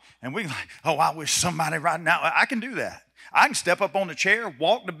mic, and we can like, oh, I wish somebody right now. I can do that. I can step up on the chair,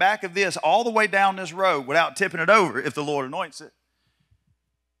 walk the back of this all the way down this road without tipping it over if the Lord anoints it.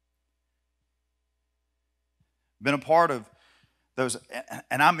 Been a part of those,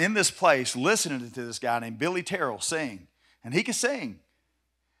 and I'm in this place listening to this guy named Billy Terrell sing, and he can sing.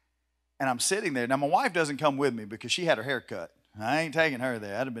 And I'm sitting there. Now, my wife doesn't come with me because she had her hair cut. I ain't taking her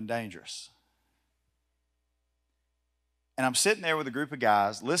there. That'd have been dangerous. And I'm sitting there with a group of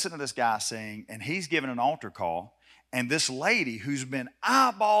guys, listening to this guy sing, and he's giving an altar call. And this lady who's been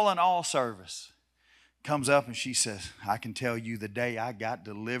eyeballing all service comes up and she says, I can tell you the day I got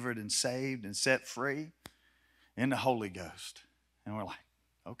delivered and saved and set free in the Holy Ghost. And we're like,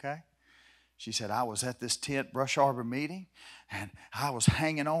 okay. She said, I was at this tent Brush Arbor meeting, and I was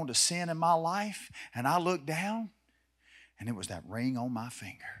hanging on to sin in my life, and I looked down, and it was that ring on my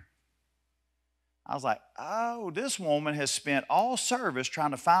finger. I was like, oh, this woman has spent all service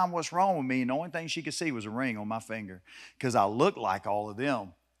trying to find what's wrong with me, and the only thing she could see was a ring on my finger because I looked like all of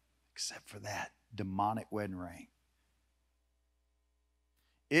them except for that demonic wedding ring.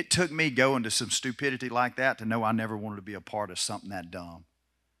 It took me going to some stupidity like that to know I never wanted to be a part of something that dumb.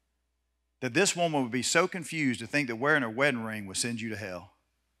 That this woman would be so confused to think that wearing her wedding ring would send you to hell.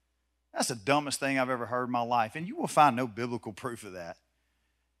 That's the dumbest thing I've ever heard in my life, and you will find no biblical proof of that.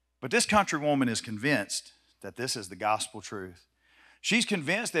 But this country woman is convinced that this is the gospel truth. She's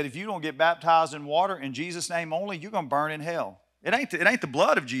convinced that if you don't get baptized in water in Jesus' name only, you're going to burn in hell. It ain't the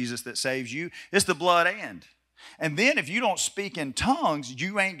blood of Jesus that saves you. It's the blood and. And then if you don't speak in tongues,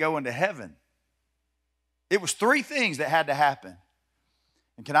 you ain't going to heaven. It was 3 things that had to happen.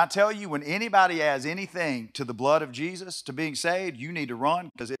 And can I tell you, when anybody adds anything to the blood of Jesus to being saved, you need to run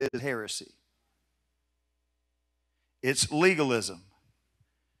because it is heresy. It's legalism.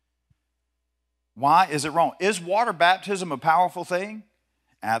 Why is it wrong? Is water baptism a powerful thing?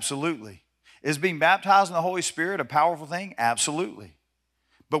 Absolutely. Is being baptized in the Holy Spirit a powerful thing? Absolutely.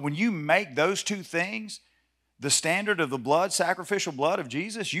 But when you make those 2 things the standard of the blood, sacrificial blood of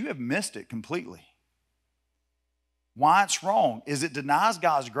Jesus, you have missed it completely. Why it's wrong is it denies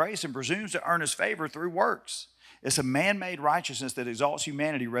God's grace and presumes to earn His favor through works. It's a man-made righteousness that exalts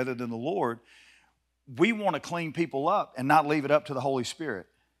humanity rather than the Lord. We want to clean people up and not leave it up to the Holy Spirit.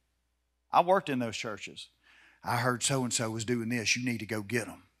 I worked in those churches. I heard so-and-so was doing this. You need to go get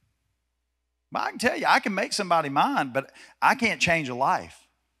them. But I can tell you, I can make somebody mine, but I can't change a life.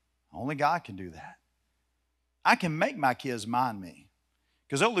 Only God can do that. I can make my kids mind me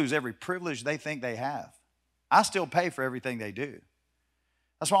because they'll lose every privilege they think they have. I still pay for everything they do.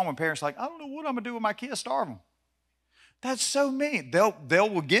 That's why when parents are like, I don't know what I'm going to do with my kids, starve them. That's so mean. They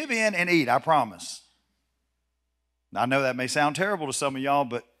will give in and eat, I promise. I know that may sound terrible to some of y'all,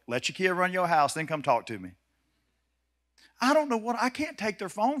 but let your kid run your house, then come talk to me. I don't know I can't take their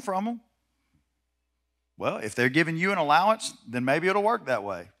phone from them. Well, if they're giving you an allowance, then maybe it'll work that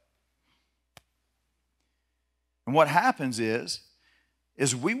way. And what happens is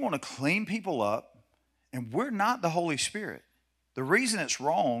we want to clean people up, and we're not the Holy Spirit. The reason it's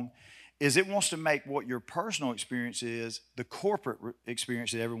wrong is it wants to make what your personal experience is the corporate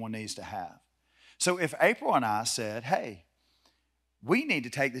experience that everyone needs to have. So if April and I said, hey, we need to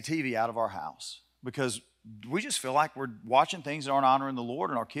take the TV out of our house because we just feel like we're watching things that aren't honoring the Lord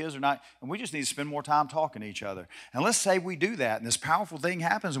and our kids are not, and we just need to spend more time talking to each other. And let's say we do that and this powerful thing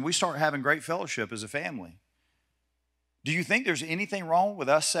happens and we start having great fellowship as a family. Do you think there's anything wrong with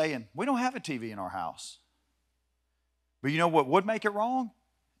us saying, we don't have a TV in our house? But you know what would make it wrong?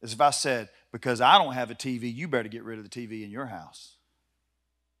 Is if I said, because I don't have a TV, you better get rid of the TV in your house.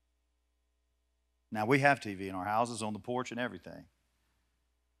 Now, we have TV in our houses, on the porch and everything.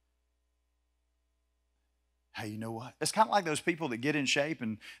 Hey, you know what? It's kind of like those people that get in shape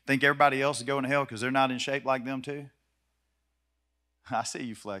and think everybody else is going to hell because they're not in shape like them too. I see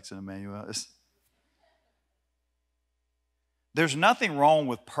you flexing, Emmanuel. There's nothing wrong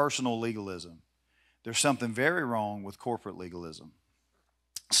with personal legalism. There's something very wrong with corporate legalism.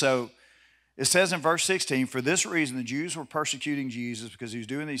 So It says in verse 16, for this reason the Jews were persecuting Jesus because he was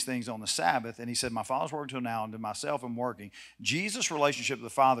doing these things on the Sabbath. And he said, my Father's working till now, and to myself I'm working. Jesus' relationship with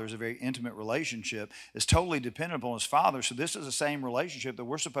the Father is a very intimate relationship. It's totally dependent upon his Father. So this is the same relationship that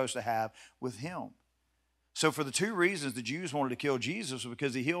we're supposed to have with him. So for the two reasons the Jews wanted to kill Jesus was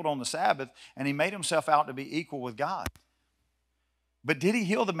because he healed on the Sabbath and he made himself out to be equal with God. But did he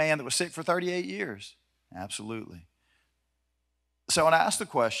heal the man that was sick for 38 years? Absolutely. So when I ask the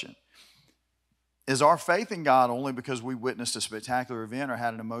question, is our faith in God only because we witnessed a spectacular event or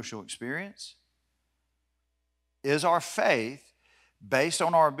had an emotional experience? Is our faith based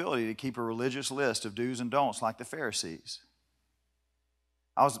on our ability to keep a religious list of do's and don'ts like the Pharisees?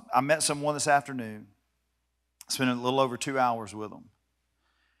 I met someone this afternoon, spent a little over 2 hours with them,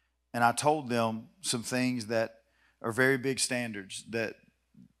 and I told them some things that are very big standards that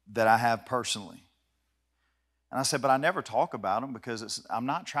I have personally. And I said, but I never talk about them because I'm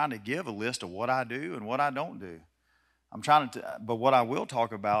not trying to give a list of what I do and what I don't do. But what I will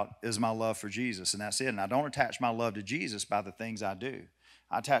talk about is my love for Jesus, and that's it. And I don't attach my love to Jesus by the things I do.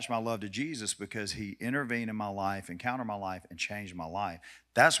 I attach my love to Jesus because he intervened in my life, encountered my life, and changed my life.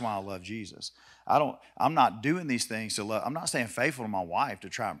 That's why I love Jesus. I'm not doing these things to love. I'm not staying faithful to my wife to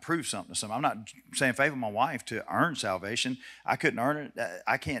try and prove something to someone. I'm not staying faithful to my wife to earn salvation. I couldn't earn it.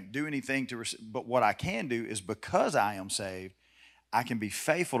 I can't do anything to receive. But what I can do is because I am saved, I can be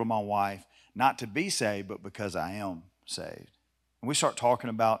faithful to my wife, not to be saved, but because I am saved. And we start talking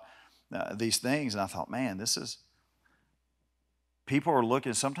about these things, and I thought, man, people are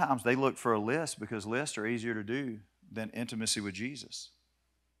looking, sometimes they look for a list because lists are easier to do than intimacy with Jesus.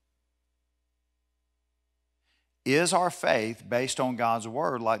 Is our faith based on God's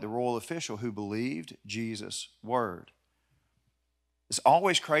word like the royal official who believed Jesus' word? It's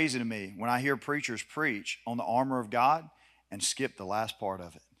always crazy to me when I hear preachers preach on the armor of God and skip the last part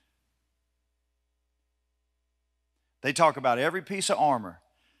of it. They talk about every piece of armor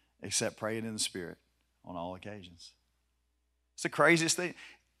except praying in the Spirit on all occasions. It's the craziest thing.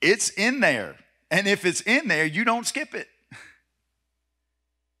 It's in there. And if it's in there, you don't skip it.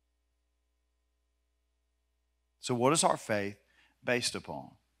 So what is our faith based upon?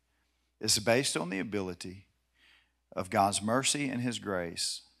 It's based on the ability of God's mercy and his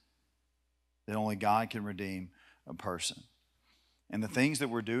grace that only God can redeem a person. And the things that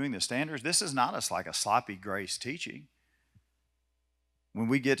we're doing, the standards, this is not like a sloppy grace teaching. When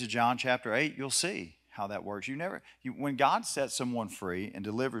we get to John chapter 8, you'll see how that works. When God sets someone free and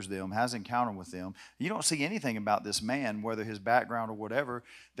delivers them, has an encounter with them, you don't see anything about this man, whether his background or whatever,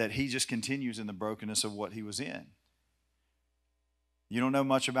 that he just continues in the brokenness of what he was in. You don't know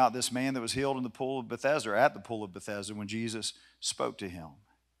much about this man that was healed in the pool of Bethesda, or at the pool of Bethesda when Jesus spoke to him.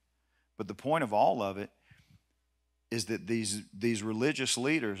 But the point of all of it is that these religious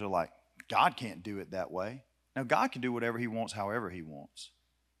leaders are like, God can't do it that way. Now, God can do whatever he wants, however he wants.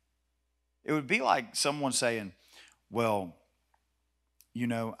 It would be like someone saying, well,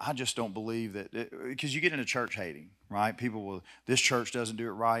 I just don't believe that, because you get into church hating, right? People will, this church doesn't do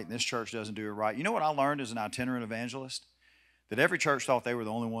it right, and this church doesn't do it right. You know what I learned as an itinerant evangelist? That every church thought they were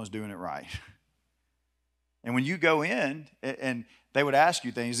the only ones doing it right. And when you go in, and they would ask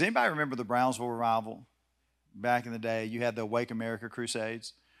you things. Does anybody remember the Brownsville revival? Back in the day, you had the Awake America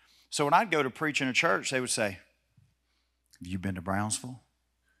crusades. So when I'd go to preach in a church, they would say, have you been to Brownsville?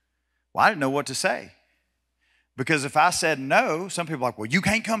 Well, I didn't know what to say. Because if I said no, some people are like, well, you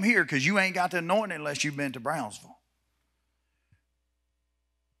can't come here because you ain't got the anointing unless you've been to Brownsville.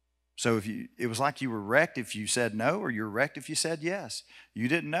 So it was like you were wrecked if you said no, or you were wrecked if you said yes. You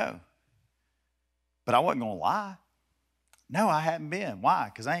didn't know. But I wasn't going to lie. No, I hadn't been.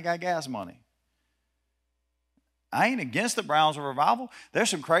 Why? Because I ain't got gas money. I ain't against the Brownsville revival. There's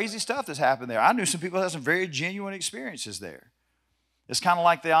some crazy stuff that's happened there. I knew some people that had some very genuine experiences there. It's kind of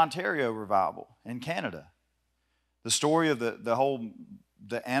like the Ontario revival in Canada. The story of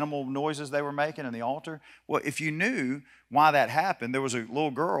the animal noises they were making in the altar. Well, if you knew why that happened, there was a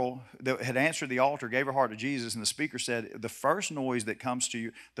little girl that had answered the altar, gave her heart to Jesus, and the speaker said, the first noise that comes to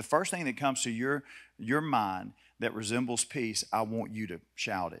you, the first thing that comes to your mind that resembles peace, I want you to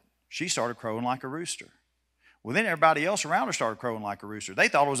shout it. She started crowing like a rooster. Well, then everybody else around her started crowing like a rooster. They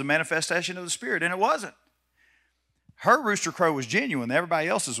thought it was a manifestation of the Spirit, and it wasn't. Her rooster crow was genuine. Everybody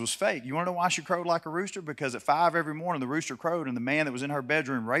else's was fake. You want to know why she crowed like a rooster? Because at 5 every morning, the rooster crowed, and the man that was in her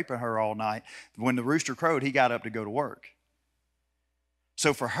bedroom raping her all night, when the rooster crowed, he got up to go to work.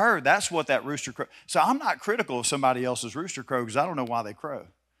 So for her, that's what that rooster crow. So I'm not critical of somebody else's rooster crow because I don't know why they crow.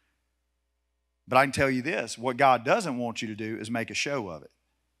 But I can tell you this, what God doesn't want you to do is make a show of it.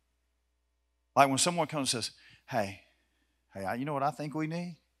 Like when someone comes and says, hey, you know what I think we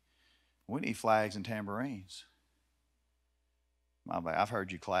need? We need flags and tambourines. My bad. I've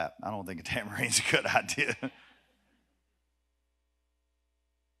heard you clap. I don't think a tambourine's a good idea.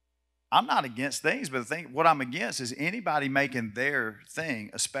 I'm not against things, but what I'm against is anybody making their thing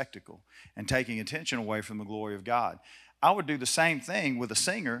a spectacle and taking attention away from the glory of God. I would do the same thing with a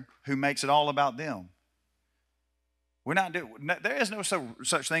singer who makes it all about them. There is no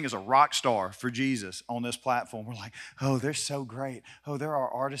such thing as a rock star for Jesus on this platform. We're like, oh, they're so great. Oh, they're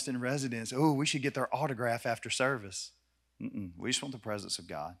our artist in residence. Oh, we should get their autograph after service. We just want the presence of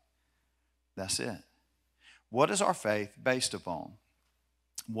God. That's it. What is our faith based upon?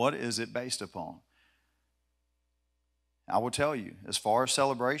 What is it based upon? I will tell you, as far as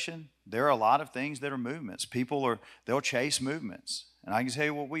celebration, there are a lot of things that are movements. They'll chase movements. And I can tell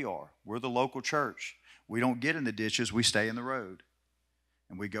you what we are. We're the local church. We don't get in the ditches, we stay in the road.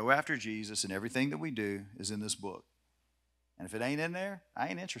 And we go after Jesus, and everything that we do is in this book. And if it ain't in there, I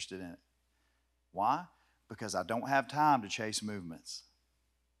ain't interested in it. Why? Because I don't have time to chase movements.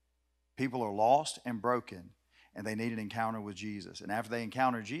 People are lost and broken, and they need an encounter with Jesus. And after they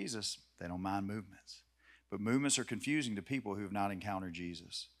encounter Jesus, they don't mind movements. But movements are confusing to people who have not encountered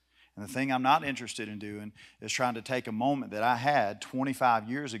Jesus. And the thing I'm not interested in doing is trying to take a moment that I had 25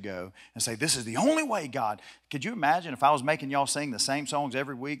 years ago and say, this is the only way, God. Could you imagine if I was making y'all sing the same songs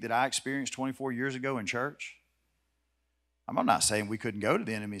every week that I experienced 24 years ago in church? I'm not saying we couldn't go to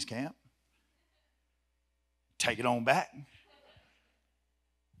the enemy's camp. Take it on back.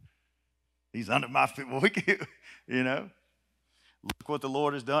 He's under my feet. Well, look what the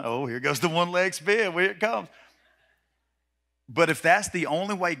Lord has done. Oh, here goes the one-leg spin. Here it comes. But if that's the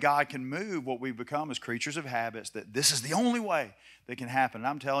only way God can move, what we become is creatures of habits, that this is the only way that can happen. And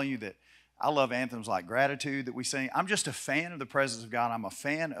I'm telling you that I love anthems like Gratitude that we sing. I'm just a fan of the presence of God. I'm a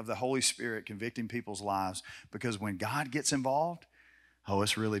fan of the Holy Spirit convicting people's lives, because when God gets involved, oh,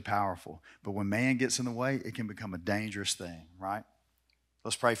 it's really powerful. But when man gets in the way, it can become a dangerous thing, right?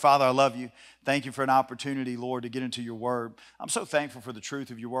 Let's pray. Father, I love you. Thank you for an opportunity, Lord, to get into your word. I'm so thankful for the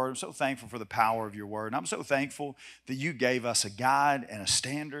truth of your word. I'm so thankful for the power of your word. And I'm so thankful that you gave us a guide and a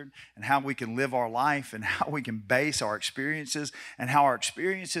standard and how we can live our life and how we can base our experiences and how our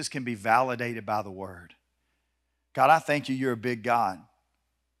experiences can be validated by the word. God, I thank you, you're a big God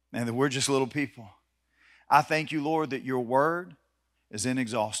and that we're just little people. I thank you, Lord, that your word is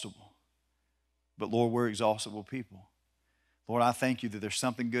inexhaustible. But Lord, we're exhaustible people. Lord, I thank you that there's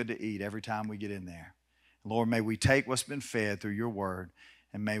something good to eat every time we get in there. Lord, may we take what's been fed through your word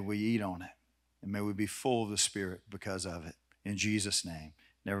and may we eat on it. And may we be full of the Spirit because of it. In Jesus' name.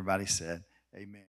 And everybody said, amen.